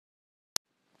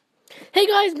Hey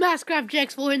guys,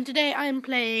 MasscraftJX4, and today I am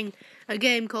playing a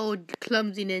game called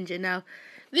Clumsy Ninja. Now,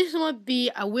 this might be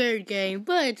a weird game,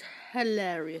 but it's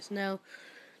hilarious. Now,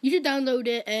 you should download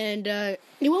it, and it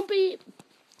won't be.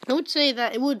 I would say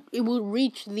that it would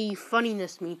reach the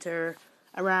funniness meter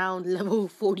around level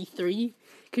 43,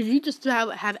 because you just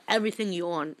have everything you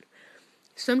want.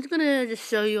 So I'm just gonna just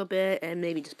show you a bit and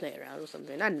maybe just play around or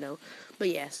something. I don't know, but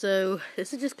yeah. So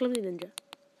this is just Clumsy Ninja.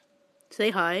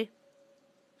 Say hi.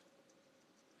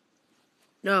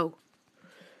 No.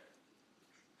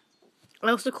 I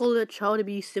also call it Child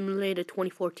Abuse Simulator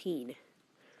 2014.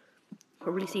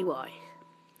 Probably see why.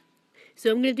 So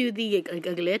I'm gonna do the a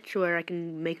glitch where I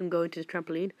can make him go into the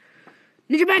trampoline.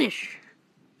 Ninja Banish!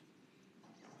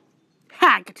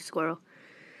 Ha! Got you, squirrel.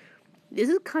 This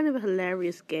is kind of a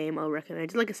hilarious game, I reckon.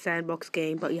 It's like a sandbox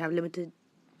game, but you have limited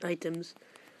items.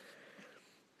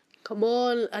 Come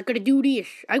on, I gotta do this.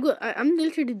 I'm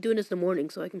literally doing this in the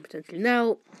morning, so I can potentially.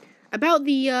 Now, about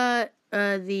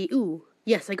ooh.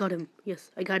 Yes, I got him. Yes,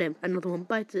 I got him. Another one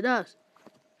bites the dust.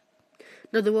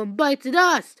 Another one bites the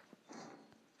dust.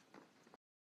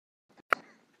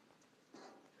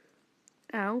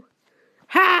 Ow.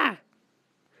 Ha!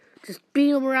 Just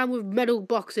beat him around with metal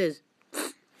boxes.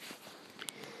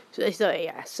 So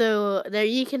yeah. So there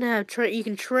you can have you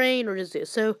can train or just do.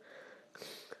 So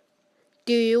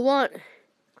do you want?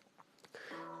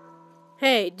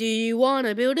 Hey, do you want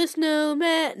to build a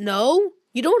snowman? No.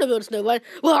 You don't want to build a snowman?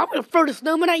 Well, I'm going to throw the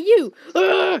snowman at you.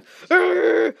 Do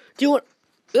you want...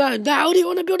 now do you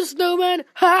want to build a snowman?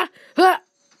 Ha! Ha!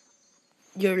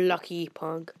 You're lucky,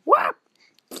 punk. What?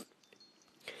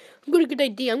 I've got a good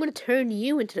idea. I'm going to turn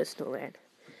you into the snowman.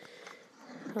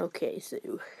 Okay, so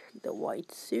the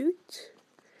white suit.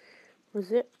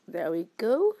 Was it? There we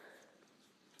go.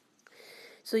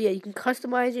 So yeah, you can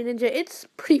customize your ninja. It's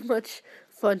pretty much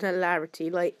fun hilarity.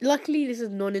 Like, luckily this is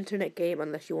non-internet game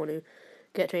unless you want to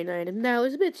get trained item. Now,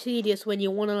 it's a bit tedious when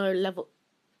you want to level.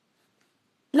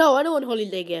 No, I don't want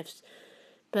holiday gifts.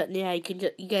 But yeah, you can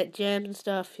you get gems and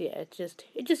stuff. Yeah, it's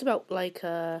just about like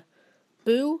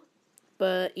Boo,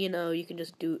 but you know you can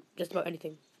just do just about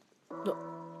anything. No.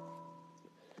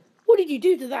 What did you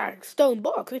do to that stone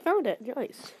box? I found it.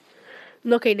 Nice.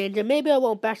 Okay, Ninja. Maybe I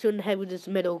won't bash you in the head with this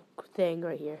middle thing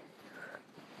right here.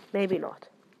 Maybe not.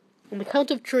 On the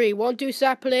count of 3, 1, 2,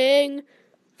 sapling.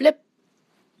 Flip.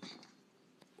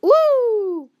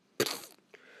 Woo!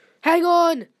 Hang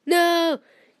on! No!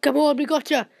 Come on, we got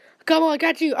you. Come on,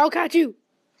 catch you. I'll catch you.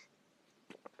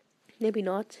 Maybe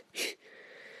not.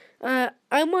 I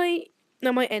might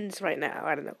end this right now.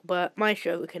 I don't know, but my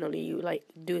show can only like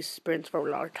do sprints for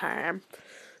a lot of time.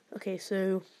 Okay,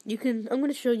 so you can. I'm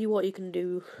gonna show you what you can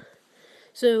do.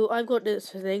 So I've got this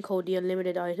thing called the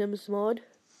Unlimited Items mod.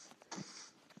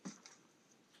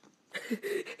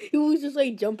 He was just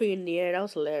like jumping in the air. That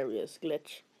was hilarious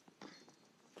glitch.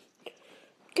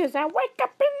 Cause I wake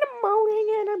up in the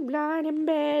morning and I'm lying in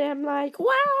bed. I'm like, wow,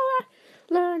 I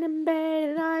learn in bed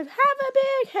and I have a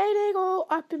big headache all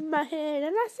up in my head.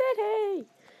 And I said, hey,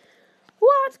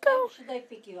 what's going? Should I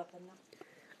pick you up on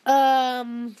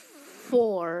that?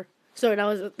 4. Sorry,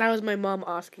 that was my mom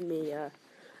asking me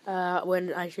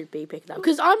when I should be picked up.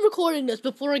 Because I'm recording this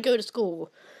before I go to school.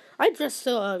 I dress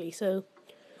so early, so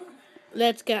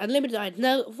let's get Unlimited Items.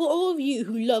 Now, for all of you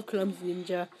who love Clumsy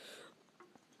Ninja,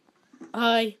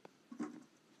 hi.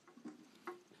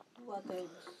 What else?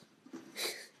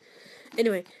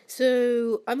 Anyway,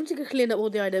 so I'm just gonna clean up all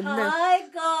the items now. Hi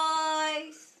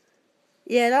guys.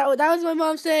 Yeah, that was my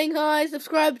mom saying hi.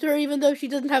 Subscribe to her, even though she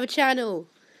doesn't have a channel.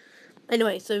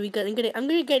 Anyway, so I'm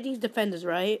gonna get these defenders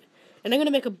right, and I'm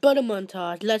gonna make a butter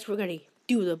montage. We're gonna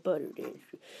do the butter dance.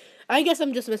 I guess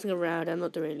I'm just messing around. I'm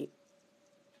not doing any.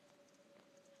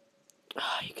 Oh,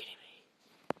 are you kidding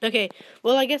me? Okay,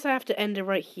 well I guess I have to end it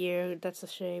right here. That's a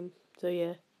shame. So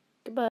yeah, goodbye.